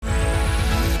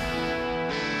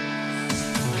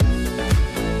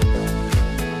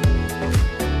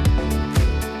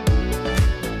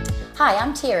Hi,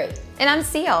 I'm Terry. And I'm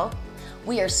Seal.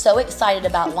 We are so excited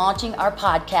about launching our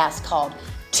podcast called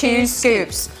Two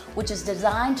Scoops, which is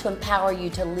designed to empower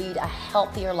you to lead a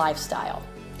healthier lifestyle.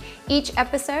 Each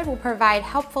episode will provide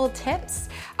helpful tips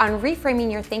on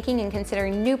reframing your thinking and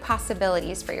considering new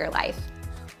possibilities for your life.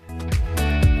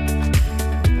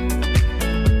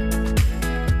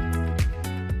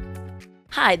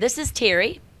 Hi, this is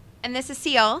Terry. And this is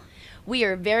Seal. We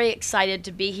are very excited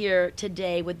to be here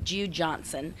today with Jude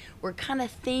Johnson. We're kind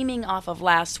of theming off of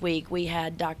last week. We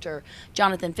had Dr.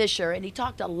 Jonathan Fisher, and he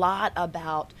talked a lot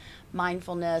about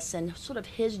mindfulness and sort of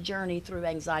his journey through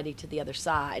anxiety to the other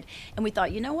side. And we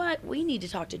thought, you know what? We need to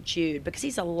talk to Jude because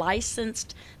he's a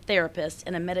licensed therapist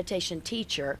and a meditation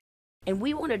teacher. And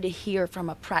we wanted to hear from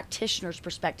a practitioner's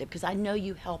perspective because I know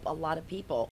you help a lot of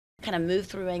people kind of move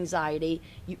through anxiety.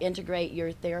 You integrate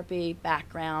your therapy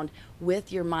background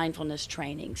with your mindfulness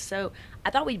training. So I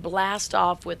thought we'd blast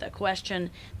off with a question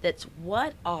that's,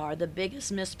 what are the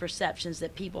biggest misperceptions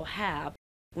that people have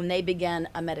when they begin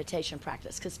a meditation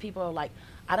practice? Because people are like,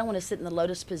 I don't want to sit in the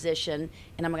lotus position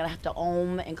and I'm going to have to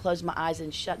om and close my eyes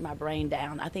and shut my brain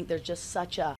down. I think there's just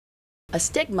such a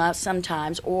stigma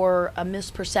sometimes or a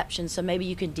misperception, so maybe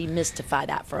you can demystify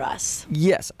that for us.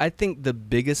 Yes, I think the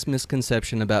biggest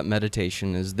misconception about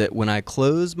meditation is that when I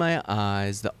close my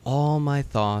eyes, that all my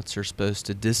thoughts are supposed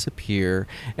to disappear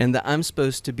and that I'm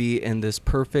supposed to be in this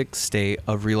perfect state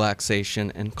of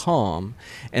relaxation and calm.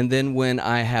 And then when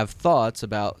I have thoughts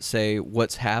about, say,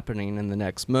 what's happening in the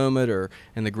next moment or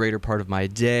in the greater part of my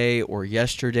day or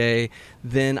yesterday,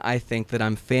 then I think that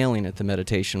I'm failing at the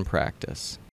meditation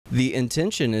practice. The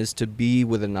intention is to be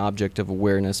with an object of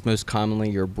awareness, most commonly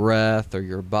your breath or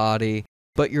your body,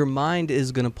 but your mind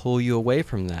is going to pull you away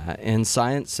from that. And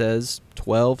science says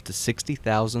 12 to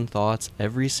 60,000 thoughts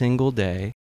every single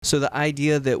day. So the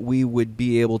idea that we would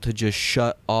be able to just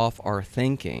shut off our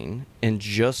thinking and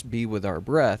just be with our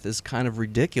breath is kind of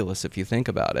ridiculous if you think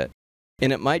about it.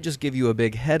 And it might just give you a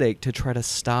big headache to try to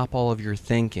stop all of your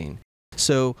thinking.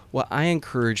 So what I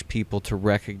encourage people to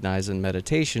recognize in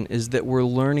meditation is that we're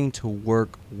learning to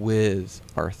work with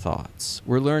our thoughts.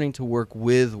 We're learning to work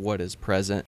with what is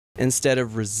present instead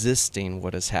of resisting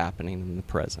what is happening in the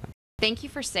present. Thank you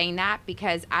for saying that,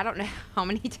 because I don't know how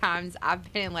many times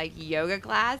I've been in like yoga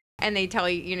class and they tell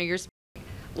you, you're supposed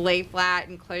to lay flat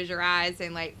and close your eyes,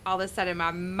 and like all of a sudden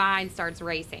my mind starts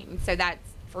racing. So that's,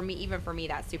 for me,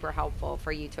 that's super helpful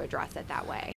for you to address it that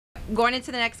way. Going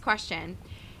into the next question.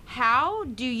 How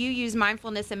do you use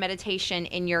mindfulness and meditation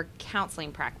in your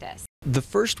counseling practice? The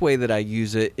first way that I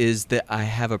use it is that I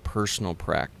have a personal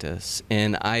practice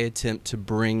and I attempt to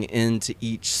bring into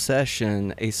each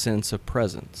session a sense of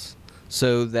presence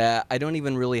so that I don't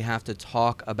even really have to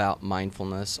talk about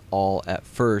mindfulness all at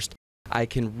first. I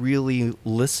can really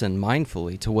listen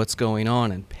mindfully to what's going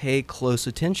on and pay close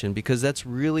attention, because that's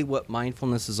really what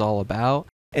mindfulness is all about.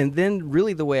 And then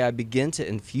really the way I begin to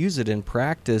infuse it in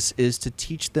practice is to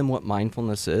teach them what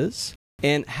mindfulness is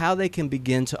and how they can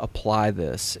begin to apply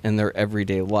this in their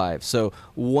everyday life. So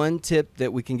one tip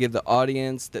that we can give the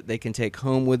audience that they can take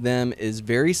home with them is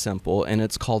very simple, and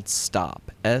it's called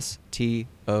STOP, S-T-O-P,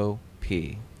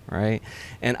 right?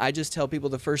 And I just tell people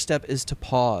the first step is to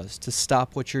pause, to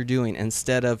stop what you're doing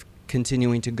instead of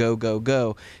continuing to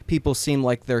go. People seem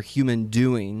like they're human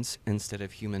doings instead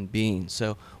of human beings.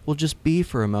 So we'll just be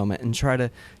for a moment and try to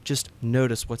just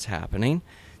notice what's happening.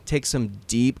 Take some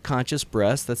deep conscious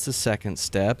breaths. That's the second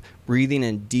step. Breathing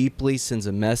in deeply sends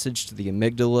a message to the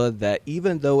amygdala that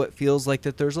even though it feels like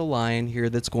that there's a lion here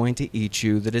that's going to eat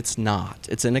you, that it's not.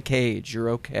 It's in a cage.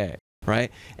 You're okay.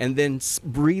 Right? And then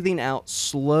breathing out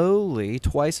slowly,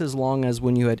 twice as long as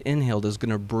when you had inhaled, is going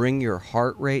to bring your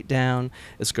heart rate down.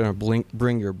 It's going to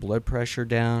bring your blood pressure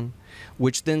down,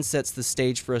 which then sets the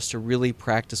stage for us to really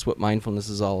practice what mindfulness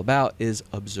is all about, is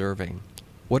observing.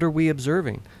 What are we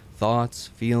observing? Thoughts,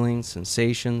 feelings,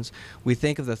 sensations. We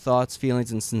think of the thoughts,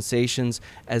 feelings, and sensations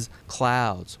as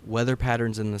clouds, weather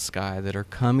patterns in the sky that are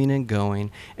coming and going.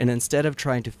 And instead of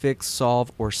trying to fix,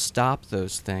 solve, or stop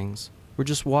those things, we're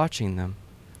just watching them,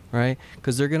 right?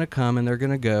 Because they're going to come and they're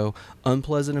going to go.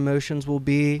 Unpleasant emotions will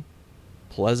be,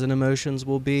 pleasant emotions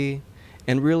will be.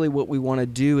 And really what we want to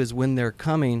do is, when they're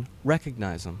coming,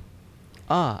 recognize them.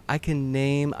 I can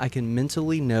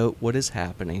mentally note what is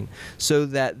happening so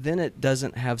that then it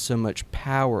doesn't have so much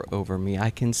power over me.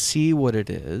 I can see what it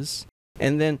is.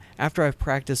 And then after I've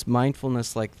practiced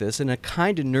mindfulness like this in a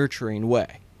kind of nurturing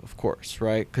way, of course,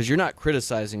 right? Because you're not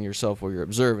criticizing yourself while you're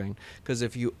observing. Because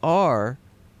if you are,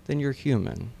 then you're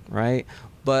human, right?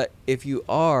 But if you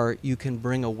are, you can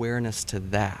bring awareness to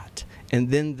that.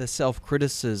 And then the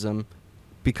self-criticism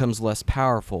becomes less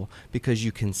powerful because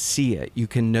you can see it. You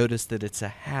can notice that it's a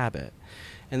habit.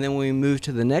 And then when we move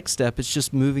to the next step, it's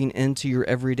just moving into your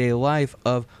everyday life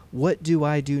of what do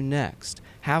I do next?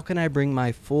 How can I bring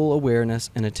my full awareness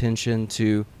and attention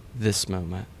to this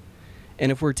moment?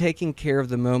 And if we're taking care of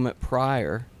the moment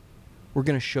prior, we're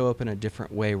going to show up in a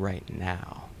different way right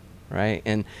now, right?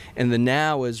 And the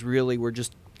now is really, we're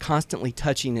just constantly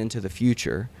touching into the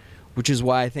future, which is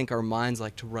why I think our minds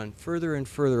like to run further and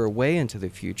further away into the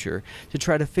future to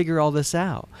try to figure all this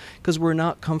out. Because we're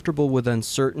not comfortable with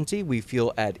uncertainty. We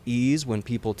feel at ease when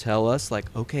people tell us,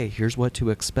 like, okay, here's what to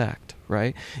expect,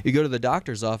 right? You go to the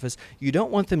doctor's office, you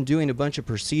don't want them doing a bunch of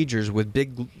procedures with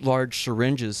big, large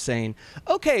syringes saying,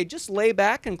 okay, just lay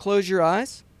back and close your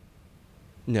eyes.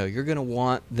 No, you're going to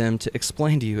want them to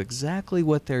explain to you exactly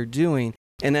what they're doing.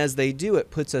 And as they do,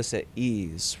 it puts us at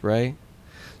ease, right?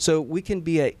 So we can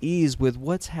be at ease with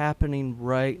what's happening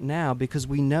right now because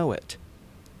we know it,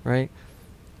 right?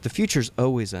 The future's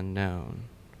always unknown.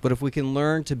 But if we can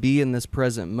learn to be in this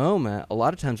present moment, a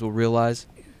lot of times we'll realize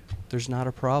there's not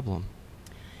a problem.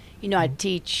 You know, I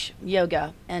teach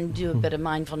yoga and do a bit of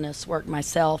mindfulness work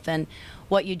myself, and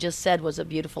what you just said was a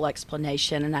beautiful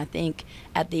explanation. And I think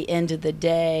at the end of the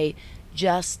day,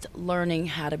 just learning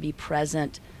how to be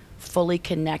present, fully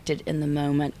connected in the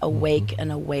moment, awake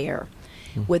and aware,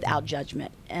 without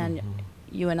judgment. And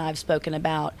you and I have spoken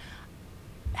about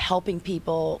helping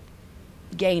people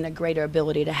gain a greater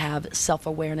ability to have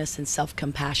self-awareness and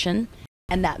self-compassion,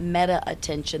 and that meta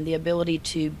attention, the ability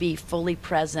to be fully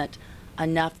present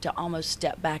enough to almost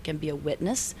step back and be a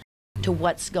witness to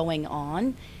what's going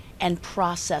on, and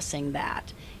processing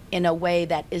that in a way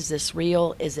that, is this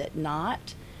real, is it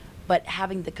not? But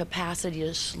having the capacity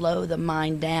to slow the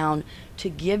mind down, to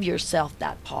give yourself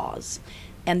that pause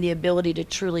and the ability to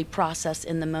truly process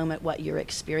in the moment what you're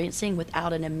experiencing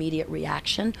without an immediate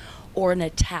reaction or an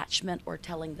attachment or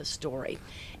telling the story.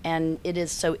 And it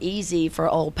is so easy for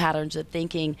old patterns of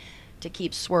thinking to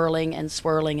keep swirling and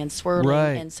swirling and swirling.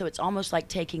 Right. And so it's almost like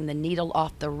taking the needle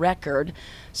off the record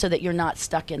so that you're not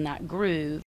stuck in that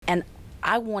groove. And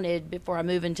I wanted, before I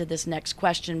move into this next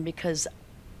question, because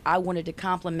I wanted to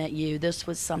compliment you. This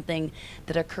was something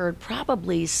that occurred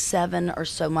probably 7 or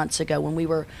so months ago when we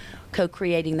were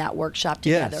co-creating that workshop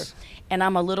together. Yes. And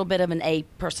I'm a little bit of an A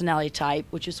personality type,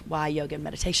 which is why yoga and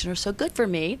meditation are so good for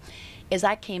me, is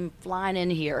I came flying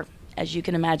in here, as you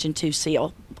can imagine, to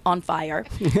Seal, on fire.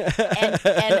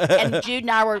 and Jude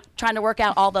and I were trying to work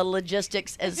out all the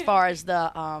logistics as far as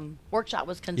the workshop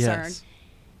was concerned. Yes.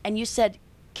 And you said,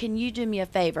 can you do me a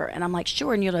favor? And I'm like,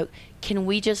 sure. And you're like, can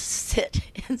we just sit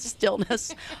in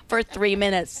stillness for 3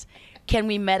 minutes? Can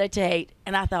we meditate?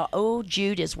 And I thought, oh,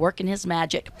 Jude is working his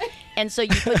magic. And so you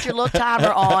put your little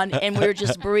timer on, and we were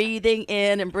just breathing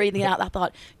in and breathing out. I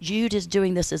thought, Jude is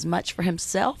doing this as much for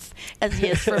himself as he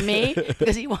is for me,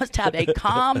 because he wants to have a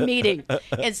calm meeting.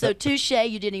 And so, touche,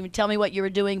 you didn't even tell me what you were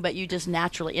doing, but you just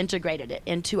naturally integrated it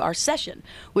into our session,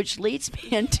 which leads me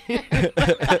into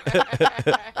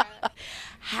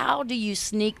how do you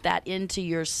sneak that into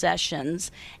your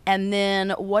sessions? And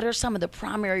then what are some of the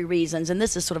primary reasons, and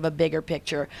this is sort of a bigger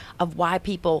picture, of why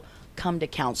people come to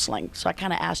counseling? So I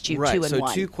kind of asked you right. two in So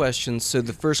one. 2 questions. So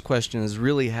the first question is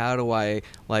really, how do I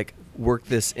work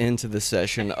this into the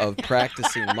session of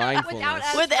practicing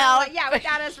mindfulness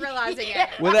Without us realizing it.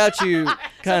 without you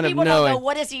kind of People knowing? don't know,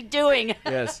 what is he doing?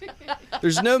 Yes.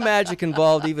 There's no magic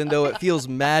involved, even though it feels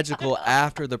magical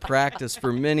after the practice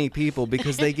for many people,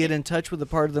 because they get in touch with a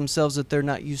part of themselves that they're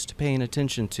not used to paying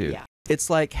attention to. Yeah. It's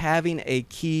like having a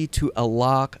key to a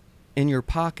lock in your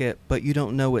pocket, but you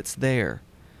don't know it's there.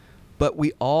 But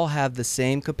we all have the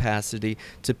same capacity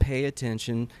to pay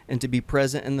attention and to be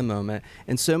present in the moment.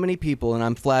 And so many people, and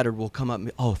I'm flattered, will come up and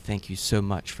be, oh, thank you so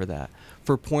much for that,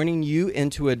 for pointing you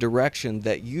into a direction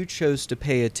that you chose to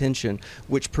pay attention,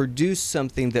 which produced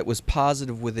something that was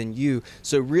positive within you.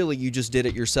 So really, you just did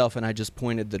it yourself, and I just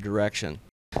pointed the direction.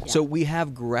 So we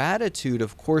have gratitude,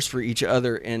 of course, for each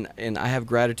other, and I have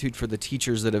gratitude for the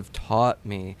teachers that have taught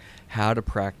me how to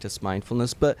practice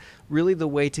mindfulness. But really the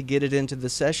way to get it into the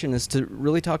session is to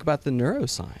really talk about the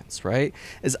neuroscience, right?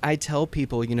 As I tell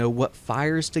people, what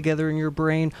fires together in your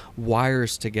brain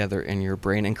wires together in your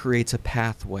brain and creates a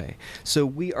pathway. So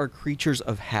we are creatures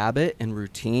of habit and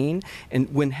routine,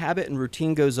 and when habit and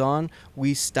routine goes on,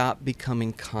 we stop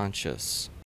becoming conscious.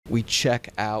 We check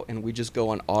out and we just go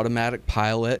on automatic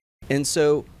pilot. And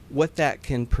so what that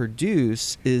can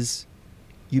produce is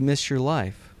you miss your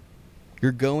life.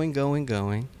 You're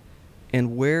going.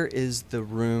 And where is the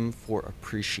room for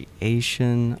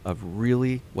appreciation of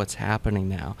really what's happening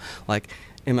now? Like,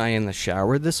 am I in the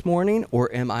shower this morning,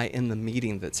 or am I in the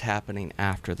meeting that's happening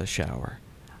after the shower?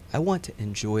 I want to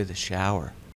enjoy the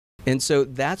shower. And so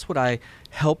that's what I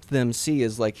help them see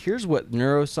is like, here's what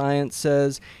neuroscience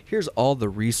says. Here's all the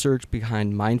research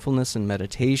behind mindfulness and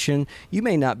meditation. You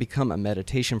may not become a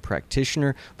meditation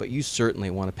practitioner, but you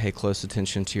certainly want to pay close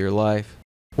attention to your life,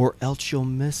 or else you'll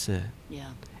miss it.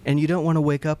 Yeah. And you don't want to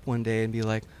wake up one day and be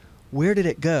like, where did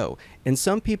it go? And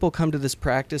some people come to this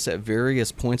practice at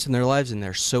various points in their lives and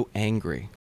they're so angry.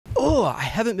 Oh, I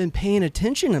haven't been paying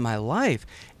attention in my life.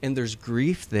 And there's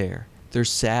grief there. There's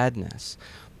sadness.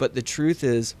 But the truth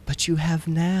is, but you have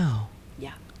now.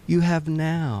 Yeah. You have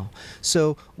now.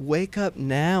 So wake up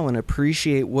now and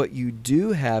appreciate what you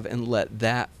do have and let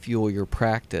that fuel your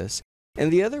practice.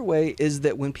 And the other way is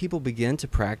that when people begin to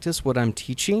practice what I'm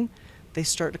teaching, they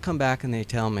start to come back and they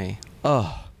tell me,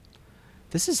 oh,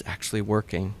 this is actually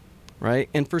working, right?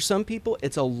 And for some people,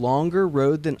 it's a longer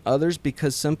road than others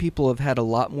because some people have had a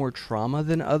lot more trauma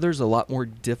than others, a lot more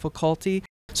difficulty.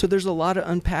 So there's a lot of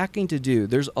unpacking to do.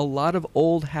 There's a lot of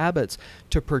old habits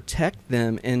to protect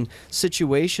them in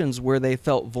situations where they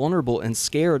felt vulnerable and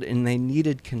scared and they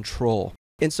needed control.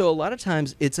 And so a lot of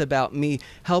times it's about me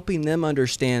helping them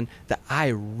understand that I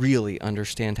really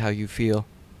understand how you feel.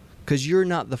 Because you're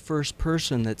not the first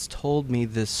person that's told me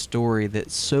this story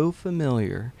that's so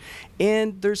familiar.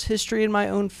 And there's history in my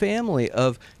own family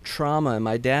of trauma in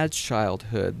my dad's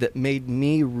childhood that made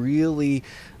me really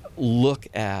look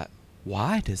at,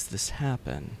 why does this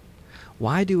happen?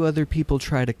 Why do other people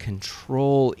try to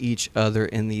control each other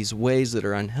in these ways that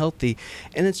are unhealthy?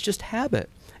 And it's just habit.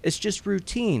 It's just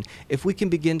routine. If we can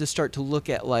begin to start to look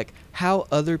at like how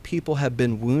other people have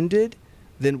been wounded,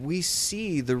 then we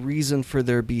see the reason for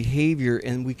their behavior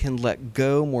and we can let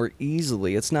go more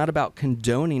easily. It's not about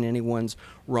condoning anyone's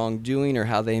wrongdoing or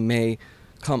how they may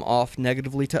come off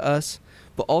negatively to us.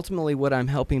 But ultimately what I'm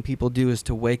helping people do is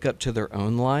to wake up to their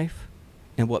own life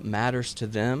and what matters to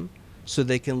them so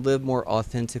they can live more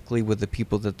authentically with the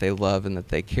people that they love and that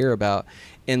they care about.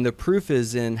 And the proof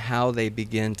is in how they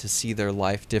begin to see their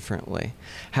life differently,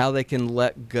 how they can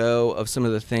let go of some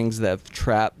of the things that have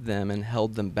trapped them and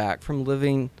held them back from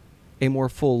living a more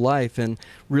full life. And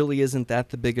really, isn't that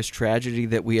the biggest tragedy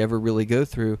that we ever really go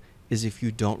through, is if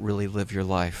you don't really live your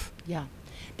life? Yeah.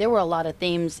 There were a lot of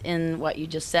themes in what you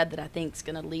just said that I think is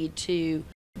going to lead to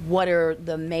what are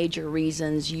the major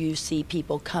reasons you see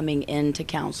people coming into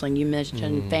counseling? You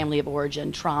mentioned family of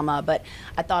origin, trauma, but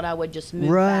I thought I would just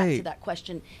move back to that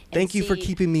question. And Thank you for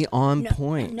keeping me on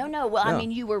point. No. Well, I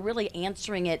mean, you were really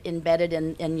answering it embedded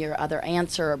in your other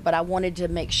answer, but I wanted to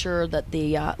make sure that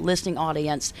the listening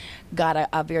audience got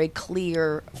a very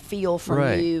clear feel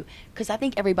from you, because I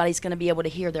think everybody's going to be able to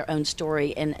hear their own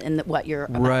story and what you're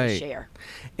about to share.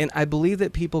 And I believe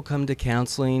that people come to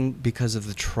counseling because of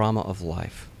the trauma of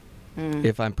life.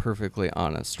 If I'm perfectly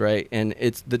honest, right? And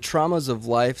it's the traumas of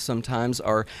life sometimes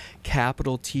are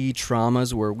capital T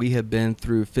traumas where we have been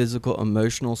through physical,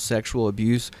 emotional, sexual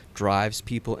abuse, drives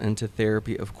people into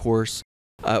therapy, of course.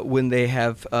 When they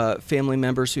have family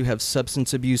members who have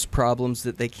substance abuse problems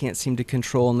that they can't seem to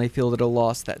control and they feel at a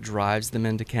loss, that drives them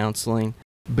into counseling.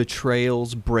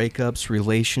 Betrayals, breakups,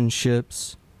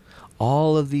 relationships,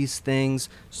 all of these things,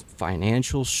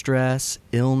 financial stress,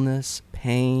 illness,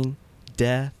 pain,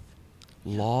 death,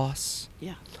 loss.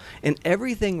 Yeah. And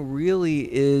everything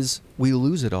really is, we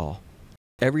lose it all.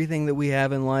 Everything that we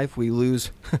have in life, we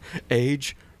lose.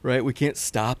 Age, right? We can't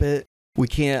stop it. We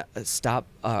can't stop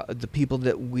the people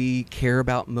that we care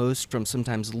about most from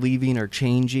sometimes leaving or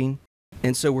changing.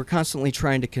 And so we're constantly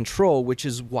trying to control, which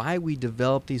is why we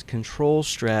develop these control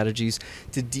strategies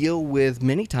to deal with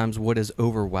many times what is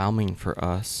overwhelming for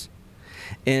us.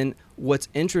 And what's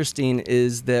interesting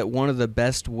is that one of the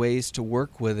best ways to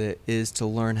work with it is to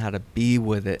learn how to be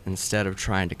with it instead of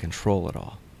trying to control it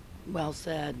all. Well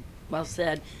said. Well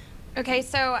said. Okay,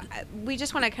 so we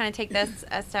just want to kind of take this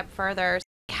a step further.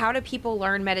 How do people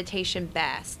learn meditation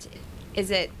best? Is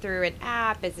it through an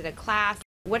app? Is it a class?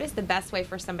 What is the best way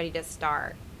for somebody to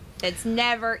start that's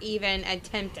never even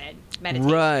attempted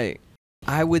meditation? Right.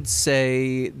 I would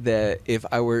say that if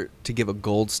I were to give a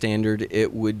gold standard,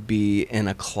 it would be in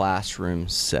a classroom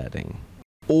setting.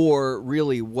 Or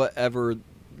really whatever.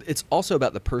 It's also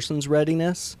about the person's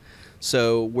readiness.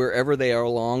 So wherever they are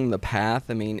along the path,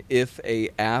 I mean, if a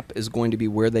app is going to be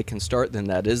where they can start, then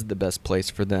that is the best place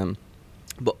for them.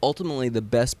 But ultimately, the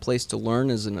best place to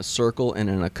learn is in a circle and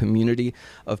in a community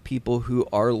of people who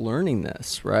are learning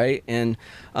this, right? And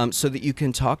so that you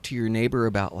can talk to your neighbor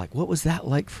about, like, what was that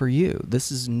like for you?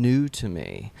 This is new to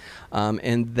me.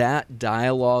 And that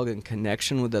dialogue and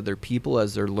connection with other people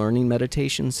as they're learning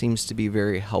meditation seems to be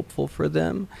very helpful for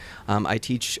them. I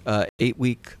teach an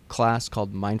 8-week class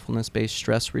called Mindfulness-Based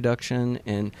Stress Reduction,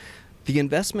 and The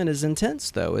investment is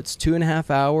intense, though. It's 2.5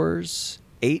 hours,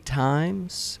 8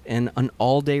 times, and an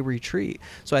all-day retreat.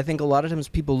 So I think a lot of times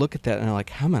people look at that and they're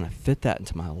like, how am I going to fit that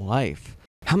into my life?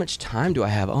 How much time do I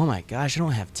have? Oh my gosh, I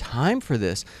don't have time for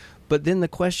this. But then the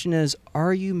question is,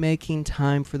 are you making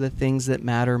time for the things that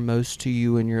matter most to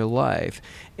you in your life?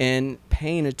 And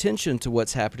paying attention to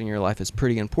what's happening in your life is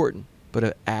pretty important. But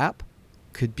an app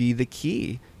could be the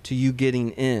key to you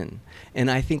getting in. And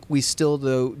I think we still,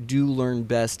 though, do learn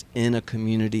best in a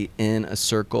community, in a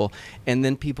circle, and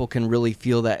then people can really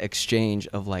feel that exchange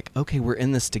of like, okay, we're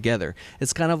in this together.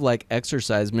 It's kind of like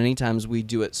exercise. Many times we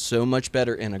do it so much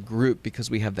better in a group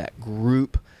because we have that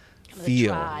group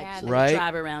feel, tribe, right? The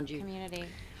tribe around you. Community.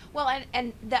 Well,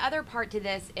 and the other part to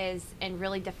this is in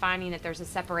really defining that there's a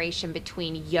separation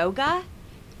between yoga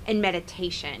and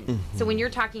meditation. Mm-hmm. So when you're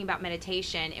talking about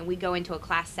meditation and we go into a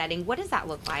class setting, what does that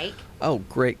look like? Oh,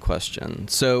 great question.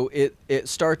 So it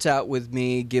starts out with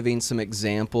me giving some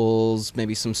examples,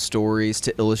 maybe some stories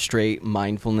to illustrate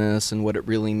mindfulness and what it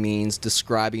really means,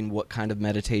 describing what kind of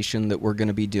meditation that we're going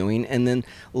to be doing, and then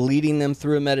leading them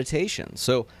through a meditation.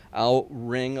 So I'll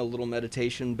ring a little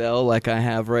meditation bell like I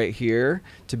have right here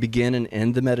to begin and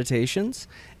end the meditations.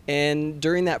 And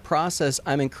during that process,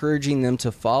 I'm encouraging them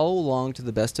to follow along to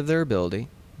the best of their ability,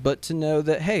 but to know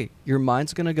that, hey, your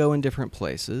mind's going to go in different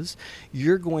places.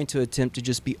 You're going to attempt to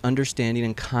just be understanding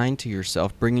and kind to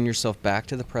yourself, bringing yourself back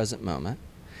to the present moment.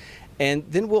 And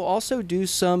then we'll also do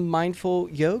some mindful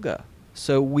yoga.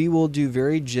 So we will do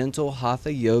very gentle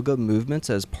hatha yoga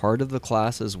movements as part of the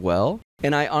class as well.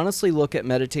 And I honestly look at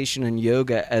meditation and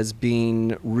yoga as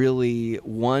being really,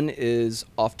 one is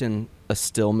often a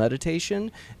still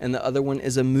meditation, and the other one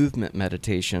is a movement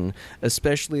meditation,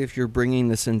 especially if you're bringing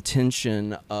this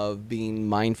intention of being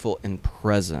mindful and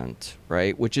present,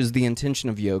 right? Which is the intention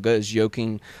of yoga, is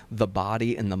yoking the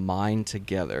body and the mind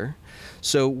together.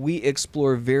 So we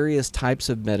explore various types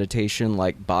of meditation,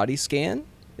 like body scan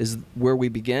is where we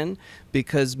begin,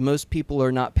 because most people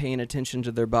are not paying attention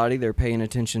to their body, they're paying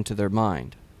attention to their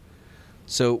mind.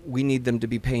 So we need them to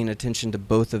be paying attention to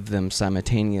both of them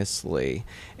simultaneously.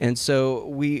 And so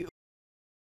we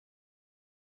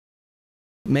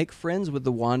make friends with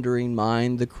the wandering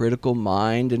mind, the critical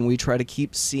mind, and we try to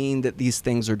keep seeing that these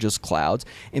things are just clouds.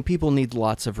 And people need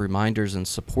lots of reminders and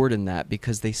support in that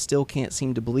because they still can't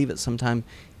seem to believe it sometimes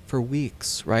for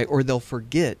weeks, right? Or they'll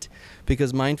forget,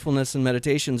 because mindfulness and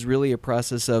meditation is really a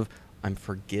process of, I'm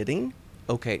forgetting.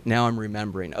 Okay, now I'm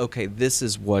remembering. Okay, this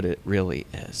is what it really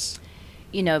is.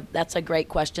 You know, that's a great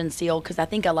question, Seal, because I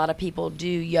think a lot of people do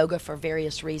yoga for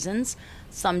various reasons.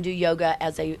 Some do yoga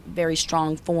as a very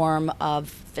strong form of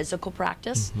physical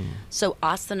practice. Mm-hmm. So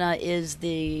asana is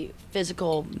the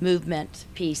physical movement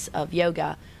piece of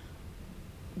yoga.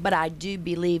 But I do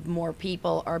believe more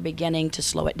people are beginning to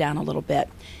slow it down a little bit,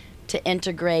 to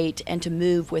integrate and to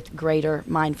move with greater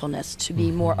mindfulness, to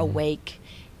be more awake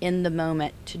in the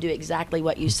moment, to do exactly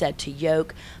what you said, to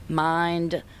yoke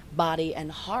mind, body,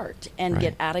 and heart, and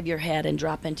get out of your head and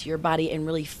drop into your body and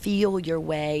really feel your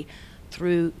way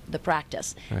through the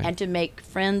practice, and to make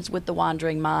friends with the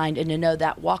wandering mind, and to know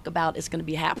that walkabout is going to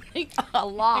be happening a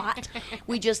lot.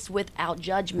 We just, without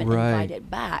judgment, invite it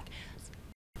back.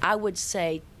 I would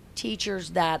say teachers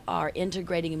that are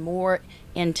integrating more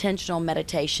intentional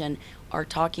meditation, are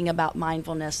talking about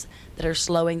mindfulness, that are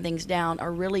slowing things down,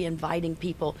 are really inviting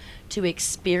people to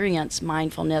experience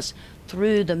mindfulness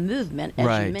through the movement.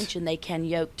 As you mentioned, they can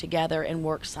yoke together and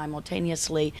work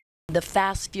simultaneously. The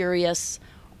fast, furious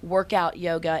workout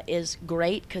yoga is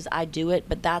great because I do it,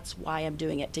 but that's why I'm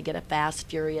doing it, to get a fast,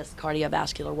 furious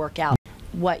cardiovascular workout.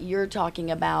 What you're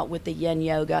talking about with the yin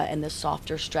yoga and the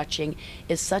softer stretching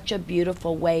is such a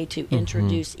beautiful way to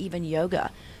introduce even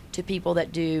yoga to people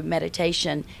that do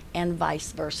meditation and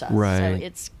vice versa. So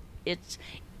it's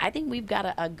I think we've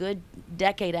got a good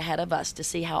decade ahead of us to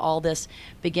see how all this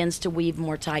begins to weave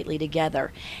more tightly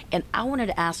together. And I wanted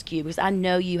to ask you, because I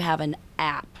know you have an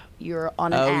app. You're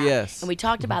on an app. Yes. And we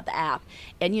talked about the app.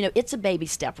 And, you know, it's a baby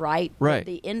step, right? Right.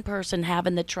 The in-person,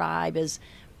 having the tribe is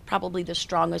probably the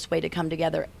strongest way to come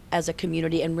together as a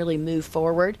community and really move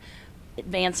forward.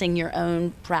 Advancing your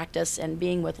own practice and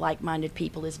being with like-minded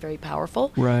people is very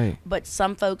powerful. Right. But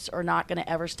some folks are not going to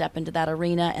ever step into that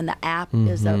arena, and the app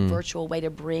is a virtual way to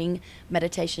bring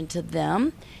meditation to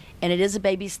them. And it is a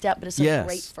baby step, but it's a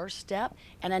great first step.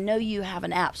 And I know you have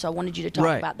an app, so I wanted you to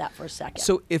talk about that for a second.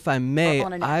 So if I may,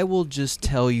 I will just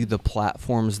tell you the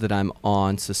platforms that I'm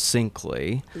on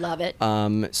succinctly. Love it.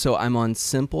 So I'm on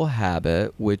Simple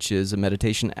Habit, which is a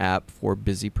meditation app for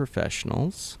busy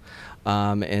professionals.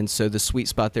 And so the sweet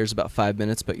spot there is about 5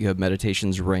 minutes, but you have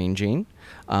meditations ranging.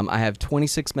 I have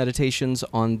 26 meditations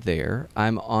on there.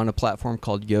 I'm on a platform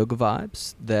called Yoga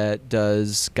Vibes that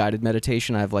does guided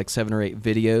meditation. I have like 7 or 8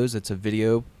 videos. It's a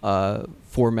video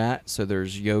format, so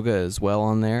there's yoga as well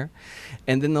on there.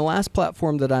 And then the last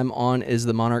platform that I'm on is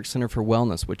the Monarch Center for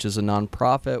Wellness, which is a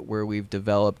nonprofit where we've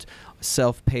developed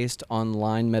self-paced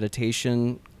online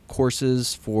meditation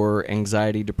courses for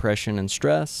anxiety, depression, and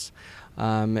stress.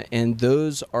 And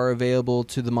those are available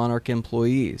to the Monarch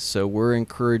employees. So we're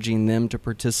encouraging them to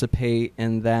participate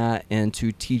in that and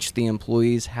to teach the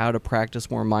employees how to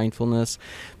practice more mindfulness,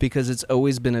 because it's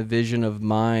always been a vision of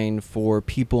mine for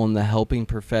people in the helping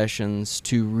professions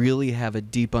to really have a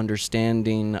deep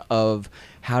understanding of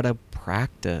how to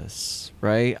practice,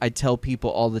 right? I tell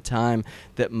people all the time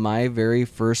that my very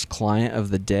first client of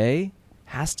the day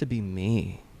has to be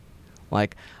me.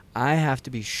 Like, I have to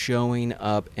be showing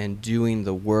up and doing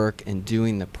the work and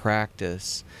doing the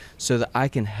practice so that I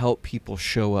can help people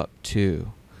show up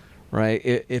too, right?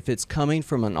 If it's coming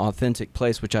from an authentic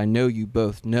place, which I know you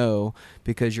both know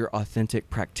because you're authentic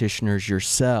practitioners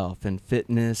yourself in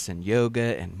fitness and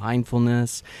yoga and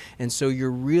mindfulness. And so you're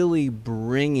really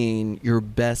bringing your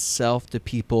best self to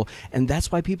people, and that's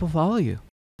why people follow you.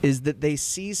 Is that they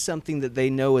see something that they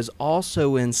know is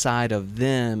also inside of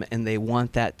them, and they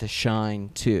want that to shine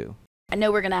too. I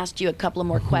know we're going to ask you a couple of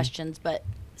more questions, but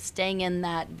staying in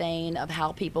that vein of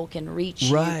how people can reach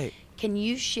you, can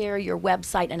you share your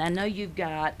website? And I know you've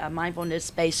got a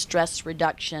mindfulness-based stress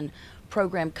reduction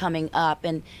program coming up.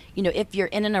 And, you know, if you're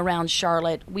in and around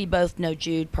Charlotte, we both know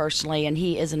Jude personally, and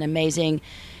he is an amazing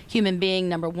human being,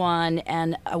 number one,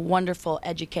 and a wonderful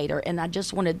educator. And I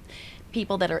just wanted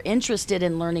people that are interested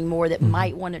in learning more that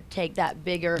might want to take that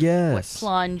bigger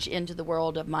plunge into the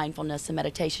world of mindfulness and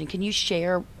meditation. Can you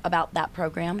share about that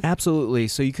program? Absolutely.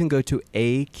 So you can go to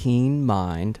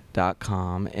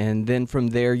akeenmind.com, and then from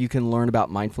there you can learn about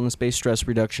mindfulness-based stress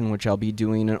reduction, which I'll be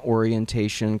doing an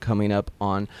orientation coming up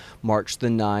on March the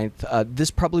 9th. This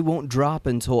probably won't drop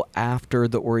until after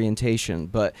the orientation,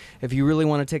 but if you really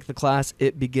want to take the class,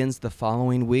 it begins the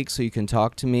following week, so you can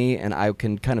talk to me and I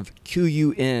can kind of cue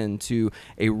you in to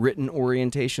a written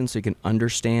orientation so you can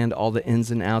understand all the ins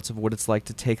and outs of what it's like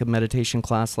to take a meditation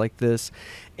class like this.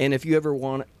 And if you ever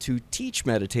want to teach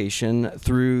meditation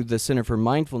through the Center for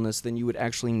Mindfulness, then you would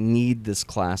actually need this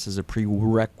class as a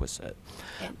prerequisite.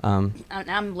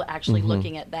 I'm actually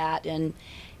looking at that, and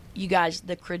you guys,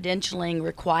 the credentialing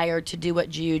required to do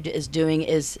what Jude is doing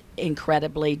is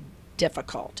incredibly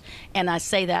difficult. And I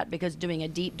say that because doing a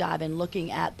deep dive and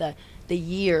looking at the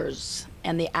years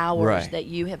and the hours that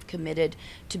you have committed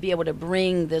to be able to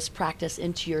bring this practice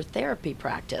into your therapy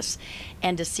practice,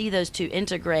 and to see those two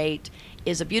integrate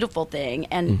is a beautiful thing.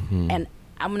 And and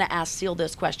I'm going to ask Seal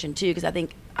this question too, because I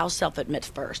think I'll self-admit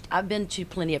first. I've been to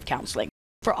plenty of counseling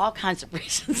for all kinds of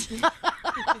reasons.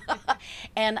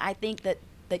 And I think that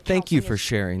thank you for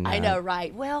sharing that. I know,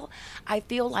 right? Well, I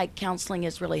feel like counseling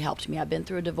has really helped me. I've been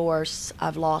through a divorce.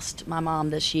 I've lost my mom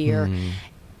this year.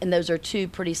 And those are two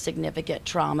pretty significant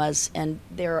traumas, and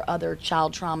there are other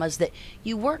child traumas that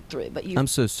you work through. But I'm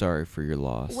so sorry for your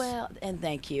loss. Well, and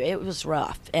thank you. It was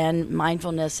rough, and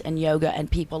mindfulness and yoga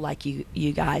and people like you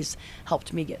guys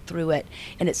helped me get through it.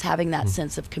 And it's having that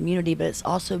sense of community, but it's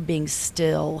also being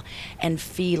still and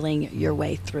feeling your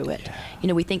way through it. You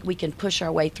know, we think we can push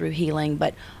our way through healing,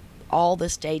 but all the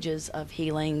stages of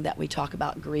healing that we talk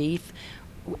about, grief,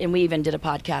 and we even did a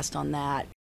podcast on that.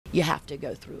 You have to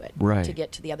go through it to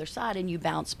get to the other side, and you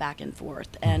bounce back and forth.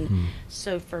 And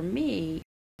so for me,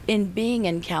 in being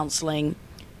in counseling,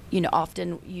 you know,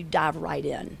 often you dive right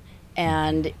in,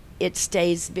 and it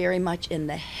stays very much in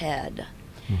the head.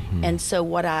 And so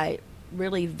what I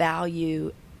really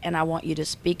value, and I want you to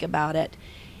speak about it,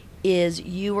 is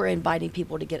you are inviting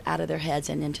people to get out of their heads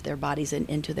and into their bodies and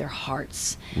into their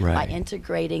hearts. By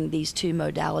integrating these two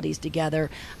modalities together,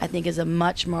 I think is a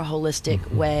much more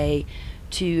holistic way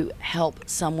to help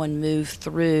someone move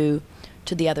through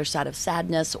to the other side of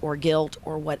sadness or guilt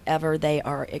or whatever they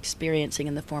are experiencing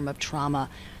in the form of trauma,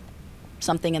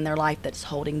 something in their life that's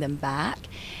holding them back.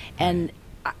 And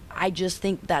I just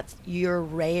think that you're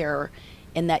rare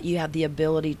in that you have the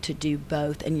ability to do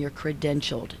both, and you're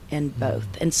credentialed in both.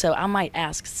 And so I might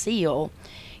ask Seal,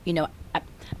 you know,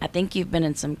 I think you've been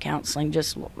in some counseling.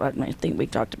 I think we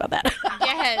talked about that.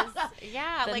 Yes.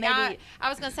 Yeah. But like maybe, I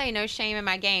was going to say, no shame in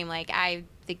my game. Like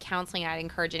the counseling, I'd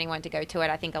encourage anyone to go to it.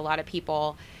 I think a lot of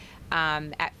people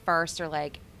at first are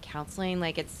like, counseling,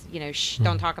 like it's, you know,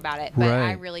 don't talk about it. But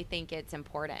I really think it's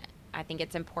important. I think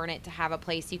it's important to have a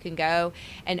place you can go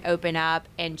and open up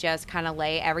and just kind of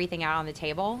lay everything out on the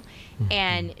table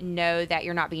and know that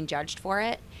you're not being judged for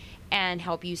it, and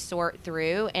help you sort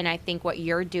through. And I think what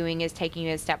you're doing is taking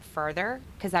it a step further,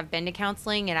 because I've been to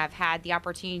counseling and I've had the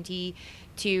opportunity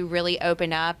to really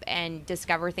open up and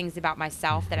discover things about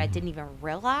myself that I didn't even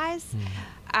realize.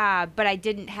 But I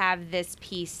didn't have this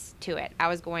piece to it. I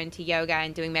was going to yoga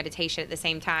and doing meditation at the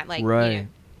same time, like, Right.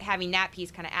 having that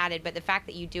piece kind of added. But the fact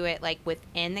that you do it like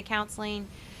within the counseling,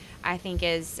 I think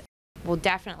will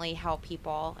definitely help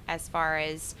people as far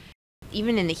as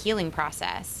even in the healing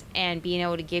process, and being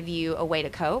able to give you a way to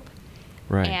cope.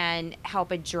 Right. And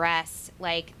help address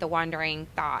like the wandering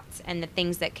thoughts and the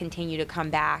things that continue to come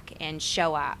back and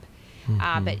show up.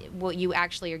 But you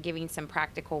actually are giving some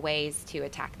practical ways to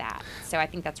attack that. So I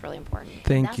think that's really important.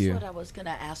 Thank you. That's what I was going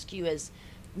to ask you, is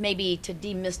maybe to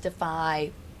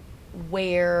demystify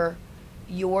where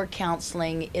your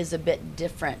counseling is a bit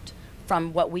different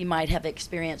from what we might have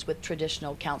experienced with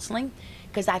traditional counseling,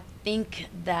 because I think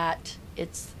that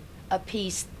it's a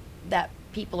piece that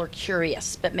people are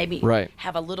curious, but maybe Right.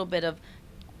 have a little bit of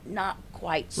not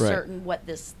quite Right. certain what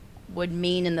this would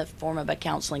mean in the form of a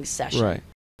counseling session. Right.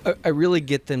 I really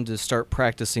get them to start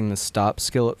practicing the stop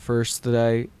skill at first that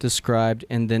I described.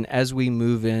 And then as we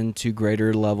move into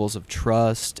greater levels of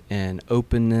trust and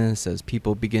openness, as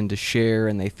people begin to share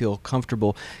and they feel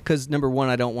comfortable, because number one,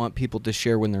 I don't want people to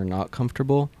share when they're not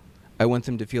comfortable. I want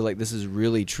them to feel like this is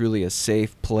really, truly a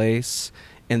safe place,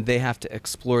 and they have to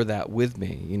explore that with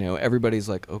me. Everybody's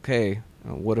like, okay,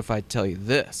 what if I tell you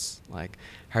this? Like,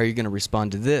 how are you going to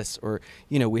respond to this? Or,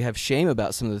 we have shame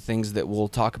about some of the things that we'll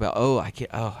talk about. I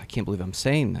can't believe I'm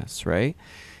saying this, right?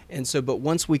 And so, but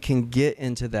once we can get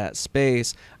into that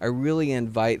space, I really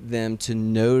invite them to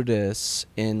notice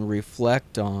and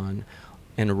reflect on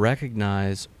and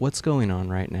recognize what's going on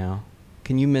right now.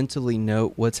 Can you mentally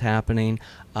note what's happening?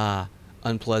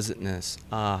 Unpleasantness,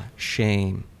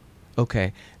 shame.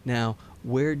 Okay, now,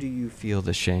 where do you feel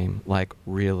the shame? Like,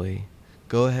 really?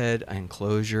 Go ahead and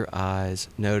close your eyes.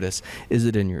 Notice, is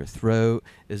it in your throat?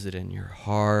 Is it in your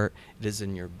heart? Is it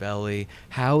in your belly?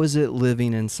 How is it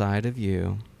living inside of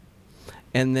you?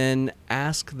 And then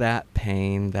ask that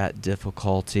pain, that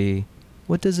difficulty,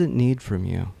 what does it need from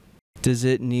you? Does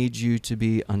it need you to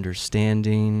be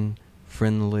understanding,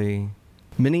 friendly?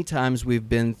 Many times we've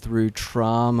been through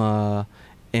trauma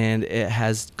and it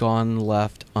has gone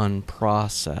left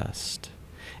unprocessed.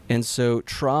 And so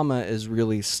trauma is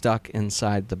really stuck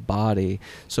inside the body.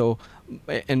 So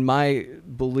in my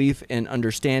belief and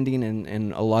understanding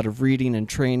and a lot of reading and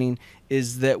training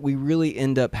is that we really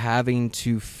end up having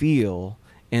to feel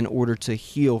in order to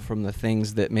heal from the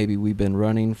things that maybe we've been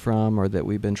running from or that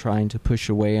we've been trying to push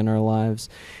away in our lives.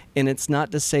 And it's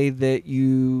not to say that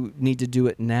you need to do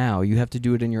it now. You have to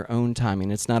do it in your own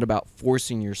timing. It's not about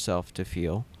forcing yourself to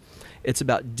feel. It's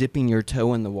about dipping your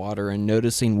toe in the water and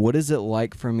noticing, what is it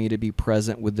like for me to be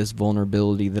present with this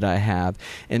vulnerability that I have?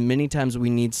 And many times we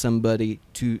need somebody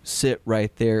to sit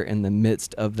right there in the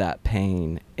midst of that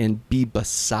pain and be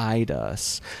beside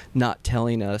us, not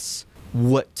telling us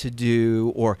what to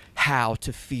do or how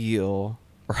to feel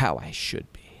or how I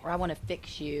should be. Or I want to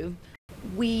fix you.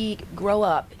 We grow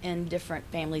up in different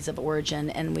families of origin,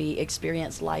 and we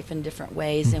experience life in different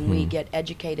ways, and we get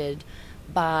educated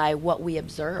by what we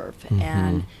observe.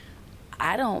 And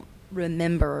I don't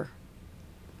remember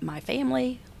my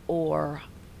family or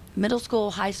middle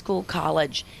school, high school,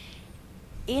 college,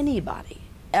 anybody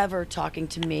ever talking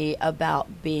to me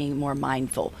about being more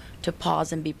mindful, to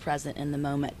pause and be present in the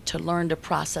moment, to learn to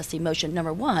process emotion.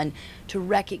 Number one, to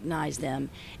recognize them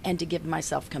and to give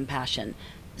myself compassion.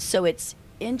 So it's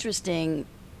interesting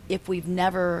if we've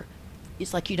never,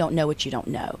 it's like you don't know what you don't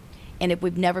know. And if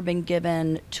we've never been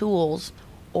given tools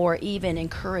or even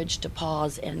encouraged to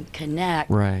pause and connect,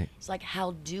 Right. it's like,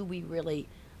 how do we really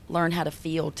learn how to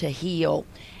feel, to heal?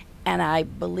 And I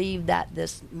believe that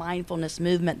this mindfulness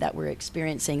movement that we're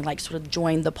experiencing, like sort of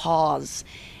join the pause,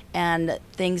 and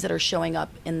things that are showing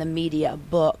up in the media,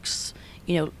 books,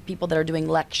 people that are doing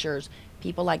lectures,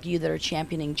 people like you that are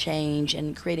championing change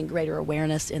and creating greater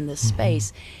awareness in this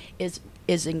space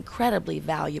is incredibly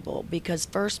valuable, because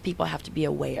first people have to be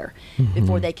aware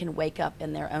before they can wake up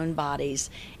in their own bodies.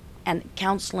 And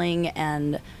counseling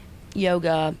and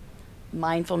yoga,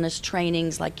 mindfulness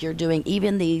trainings like you're doing,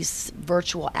 even these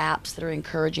virtual apps that are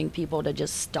encouraging people to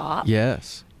just stop,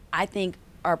 Yes. I think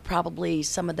are probably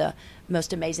some of the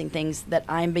most amazing things that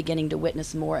I'm beginning to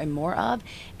witness more and more of.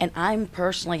 And I'm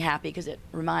personally happy because it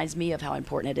reminds me of how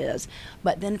important it is.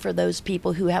 But then for those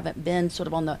people who haven't been sort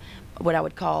of on the, what I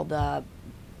would call the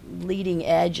leading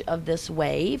edge of this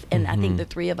wave, and I think the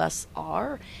three of us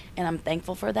are, and I'm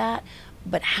thankful for that.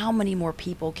 But how many more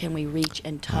people can we reach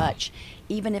and touch,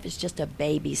 even if it's just a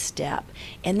baby step?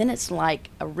 And then it's like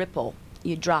a ripple.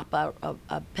 You drop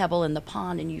a pebble in the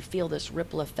pond and you feel this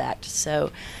ripple effect.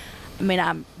 So, I mean,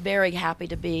 I'm very happy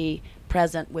to be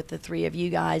present with the three of you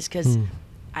guys, because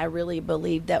I really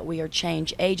believe that we are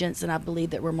change agents, and I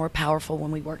believe that we're more powerful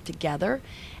when we work together.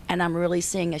 And I'm really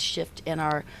seeing a shift in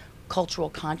our cultural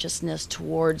consciousness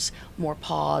towards more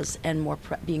pause and more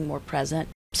being more present.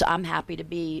 So I'm happy to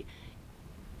be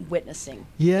witnessing.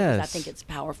 Yes. Because I think it's a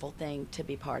powerful thing to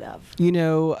be part of. You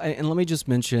know, and let me just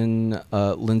mention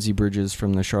Lindsay Bridges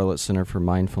from the Charlotte Center for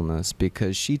Mindfulness,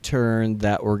 because she turned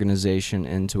that organization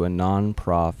into a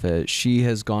nonprofit. She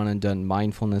has gone and done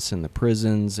mindfulness in the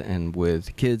prisons and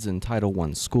with kids in Title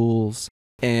I schools.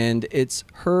 And it's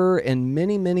her and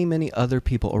many, many, many other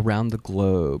people around the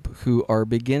globe who are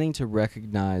beginning to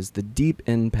recognize the deep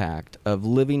impact of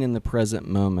living in the present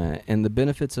moment and the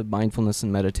benefits of mindfulness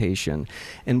and meditation,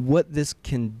 and what this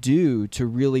can do to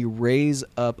really raise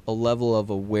up a level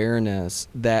of awareness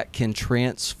that can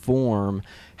transform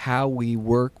how we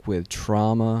work with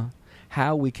trauma,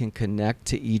 how we can connect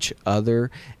to each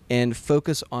other, and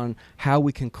focus on how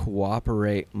we can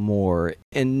cooperate more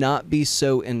and not be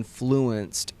so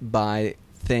influenced by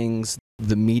things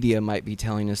the media might be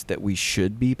telling us that we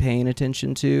should be paying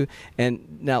attention to.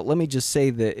 And now let me just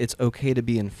say that it's okay to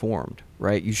be informed,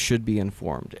 right? You should be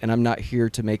informed. And I'm not here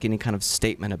to make any kind of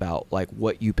statement about like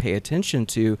what you pay attention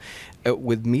to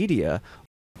with media.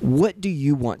 What do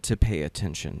you want to pay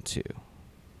attention to?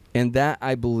 And that,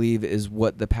 I believe, is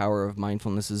what the power of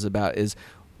mindfulness is about, is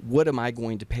what am I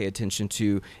going to pay attention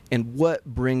to, and what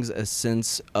brings a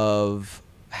sense of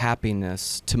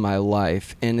happiness to my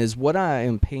life, and is what I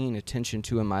am paying attention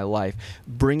to in my life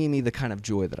bringing me the kind of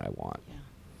joy that I want? Yeah.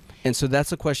 And so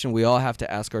that's a question we all have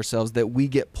to ask ourselves, that we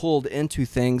get pulled into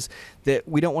things that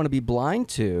we don't want to be blind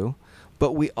to,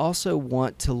 but we also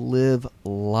want to live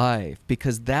life,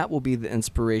 because that will be the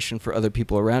inspiration for other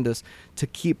people around us to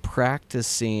keep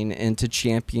practicing and to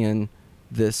champion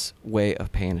this way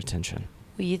of paying attention.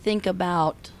 Well, you think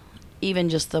about even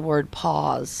just the word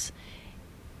pause,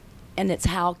 and it's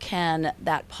how can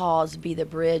that pause be the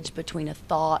bridge between a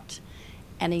thought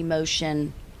and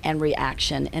emotion and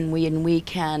reaction, and we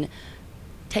can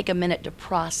take a minute to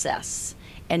process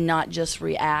and not just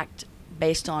react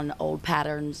based on old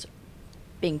patterns,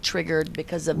 being triggered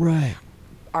because of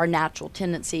our natural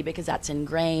tendency, because that's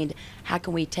ingrained. How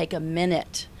can we take a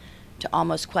minute to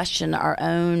almost question our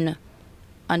own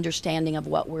understanding of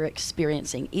what we're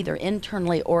experiencing, either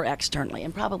internally or externally,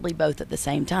 and probably both at the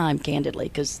same time, candidly,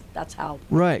 because that's how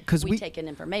we take in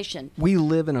information. We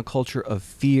live in a culture of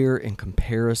fear and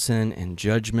comparison and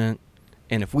judgment.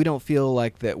 And if we don't feel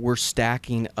like that we're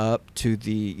stacking up to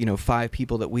the 5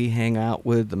 people that we hang out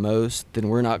with the most, then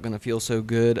we're not going to feel so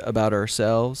good about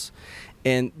ourselves.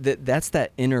 And that's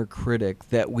that inner critic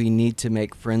that we need to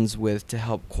make friends with to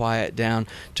help quiet down,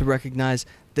 to recognize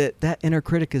that inner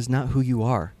critic is not who you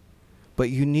are. But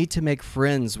you need to make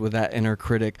friends with that inner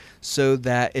critic so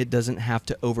that it doesn't have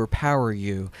to overpower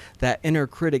you. That inner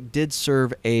critic did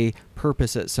serve a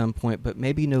purpose at some point, but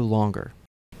maybe no longer.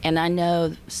 And I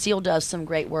know Seal does some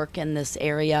great work in this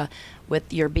area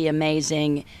with your Be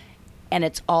Amazing, and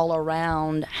it's all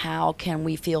around how can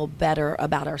we feel better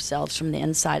about ourselves from the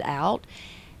inside out.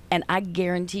 And I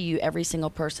guarantee you every single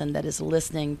person that is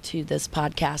listening to this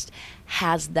podcast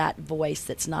has that voice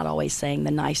that's not always saying the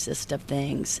nicest of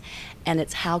things. And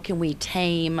it's how can we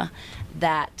tame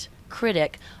that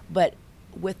critic, but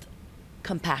with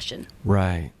compassion,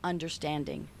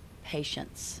 understanding,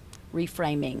 patience,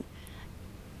 reframing,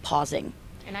 pausing.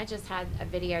 And I just had a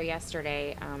video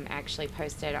yesterday actually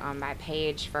posted on my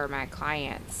page for my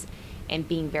clients, and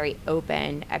being very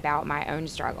open about my own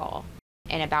struggle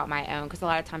and about my own, because a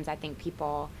lot of times I think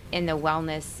people in the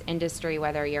wellness industry,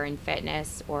 whether you're in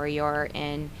fitness or you're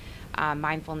in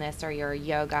mindfulness or you're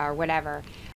yoga or whatever,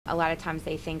 a lot of times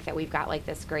they think that we've got like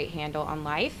this great handle on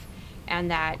life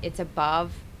and that it's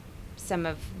above some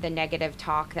of the negative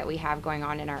talk that we have going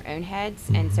on in our own heads.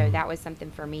 And so that was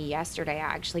something for me yesterday. I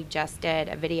actually just did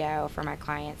a video for my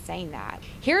clients saying that.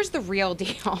 Here's the real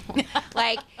deal.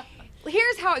 Like,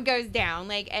 here's how it goes down.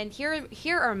 Like, and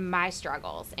here are my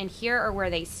struggles, and here are where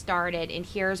they started, and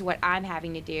here's what I'm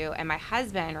having to do. And my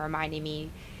husband reminded me,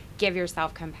 give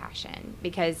yourself compassion,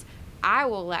 because I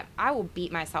will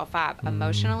beat myself up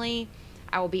emotionally.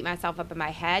 I will beat myself up in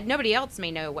my head. Nobody else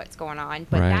may know what's going on,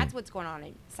 but that's what's going on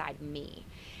inside me.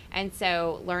 And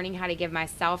so learning how to give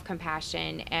myself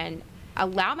compassion and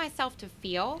allow myself to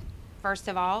feel first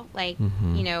of all, like,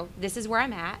 Mm-hmm. this is where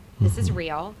I'm at. This is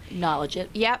real. Acknowledge it.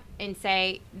 Yep. And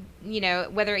say,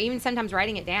 whether even sometimes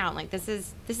writing it down, like, this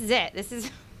is it. This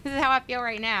is how I feel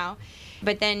right now.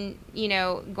 But then,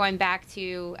 going back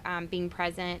to being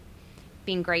present,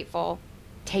 being grateful,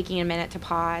 taking a minute to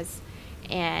pause,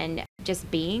 and just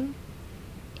being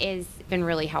has been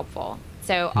really helpful.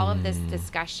 So all of this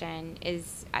discussion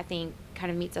is, I think,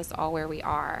 kind of meets us all where we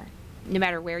are, no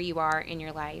matter where you are in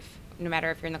your life, no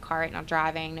matter if you're in the car right now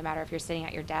driving, no matter if you're sitting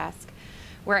at your desk,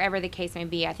 wherever the case may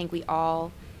be. I think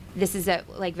this is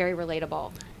very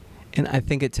relatable. And I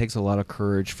think it takes a lot of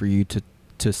courage for you to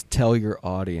tell your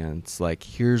audience, like,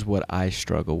 here's what I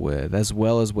struggle with, as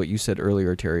well as what you said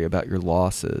earlier, Terry, about your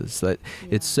losses. That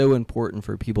it's so important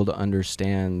for people to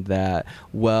understand that,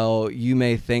 well, you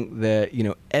may think that,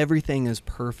 everything is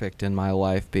perfect in my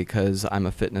life because I'm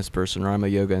a fitness person, or I'm a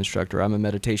yoga instructor, I'm a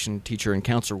meditation teacher and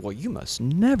counselor. Well, you must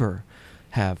never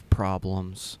have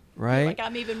problems, right? Like,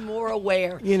 I'm even more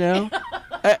aware.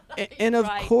 And of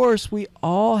Right. course, we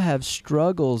all have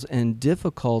struggles and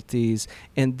difficulties,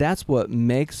 and that's what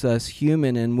makes us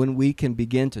human. And when we can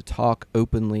begin to talk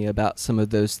openly about some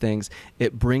of those things,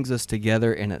 it brings us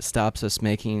together, and it stops us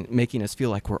making us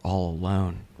feel like we're all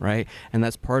alone, right? And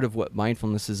that's part of what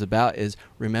mindfulness is about, is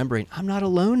remembering I'm not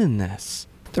alone in this.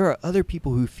 There are other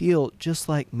people who feel just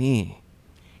like me.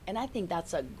 And I think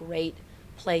that's a great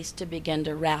place to begin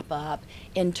to wrap up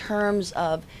in terms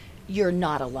of you're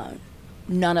not alone.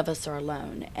 None of us are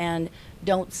alone. And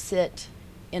don't sit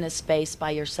in a space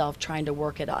by yourself trying to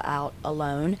work it out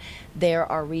alone. There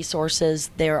are resources,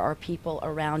 there are people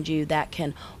around you that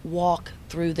can walk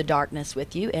through the darkness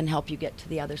with you and help you get to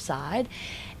the other side.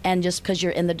 And just because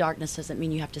you're in the darkness doesn't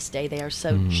mean you have to stay there.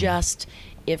 So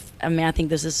I think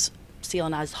this is Seal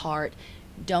and I's heart,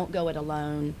 don't go it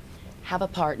alone. Have a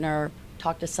partner,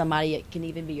 talk to somebody. It can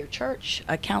even be your church,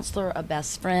 a counselor, a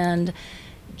best friend.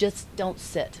 Just don't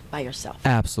sit by yourself.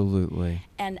 Absolutely.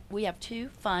 And we have two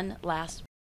fun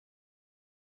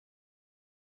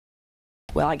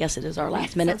I guess it is our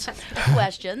last minutes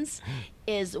questions.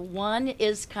 One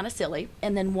is kind of silly,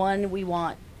 and then one we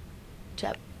want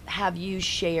to have you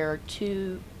share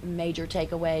two major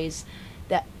takeaways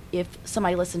that if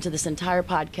somebody listened to this entire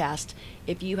podcast,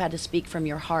 if you had to speak from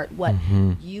your heart, what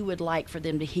you would like for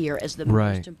them to hear as the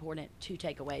most important two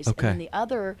takeaways. Okay. And then the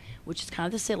other, which is kind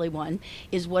of the silly one,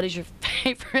 is what is your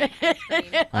favorite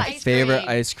My favorite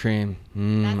ice cream.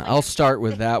 I'll start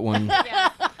with that one.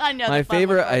 I know. My the fun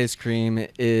favorite one. ice cream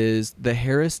is the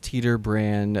Harris Teeter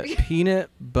brand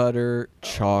peanut butter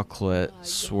chocolate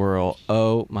swirl.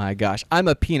 Oh my gosh. I'm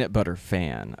a peanut butter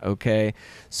fan, okay?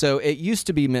 So it used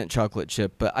to be mint chocolate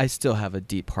chip, but I still have a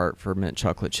deep heart for mint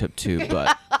chocolate chip too.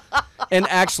 But and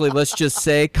actually, let's just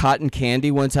say cotton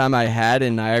candy one time I had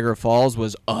in Niagara Falls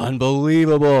was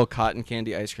unbelievable. Cotton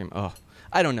candy ice cream. Oh,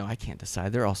 I don't know. I can't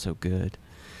decide. They're all so good.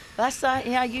 That's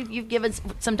you've given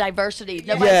some diversity.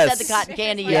 Nobody Yes. said the cotton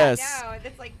candy yet. Yes. No,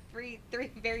 that's like three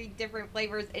very different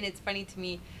flavors, and it's funny to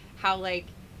me how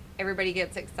everybody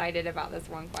gets excited about this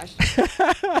one question.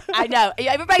 I know.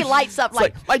 Everybody lights up It's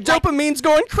like my dopamine's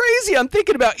going crazy. I'm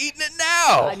thinking about eating it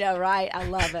now. I know, right? I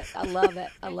love it. I love it.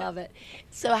 I love it.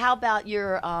 So how about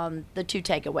your the two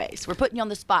takeaways? We're putting you on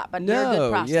the spot, but you're a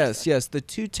good processor. yes. The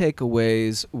two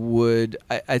takeaways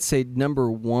I'd say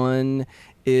number one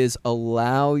is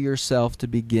allow yourself to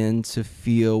begin to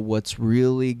feel what's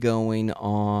really going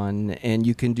on. And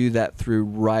you can do that through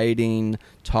writing,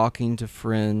 talking to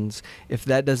friends. If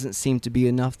that doesn't seem to be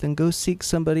enough, then go seek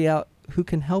somebody out who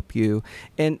can help you.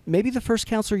 And maybe the first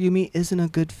counselor you meet isn't a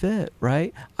good fit,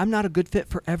 right? I'm not a good fit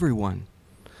for everyone.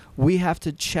 We have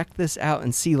to check this out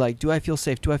and see, do I feel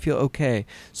safe? Do I feel okay?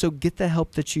 So get the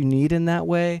help that you need in that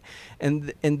way.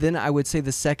 And then I would say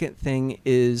the second thing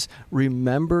is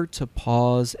remember to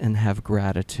pause and have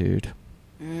gratitude.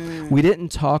 We didn't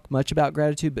talk much about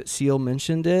gratitude, but Seal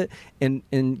mentioned it.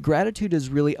 And gratitude is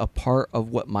really a part of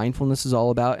what mindfulness is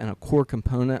all about and a core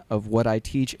component of what I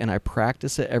teach. And I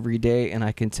practice it every day. And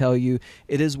I can tell you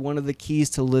it is one of the keys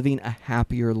to living a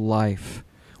happier life.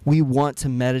 We want to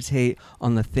meditate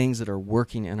on the things that are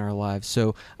working in our lives.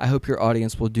 So I hope your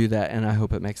audience will do that, and I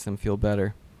hope it makes them feel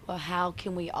better. Well, how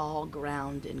can we all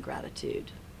ground in gratitude?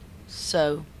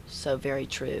 So very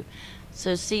true.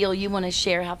 So, Seal, you want to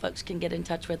share how folks can get in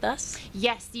touch with us?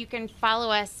 Yes, you can follow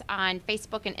us on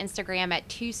Facebook and Instagram at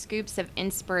 2 Scoops of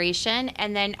Inspiration.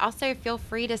 And then also feel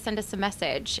free to send us a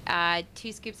message,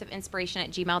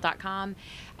 2scoopsofinspiration@gmail.com.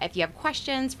 If you have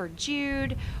questions for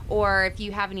Jude, or if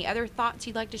you have any other thoughts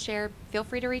you'd like to share, feel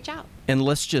free to reach out. And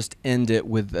let's just end it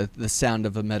with the sound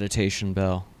of a meditation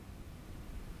bell.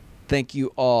 Thank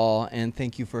you all, and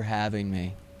thank you for having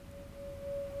me.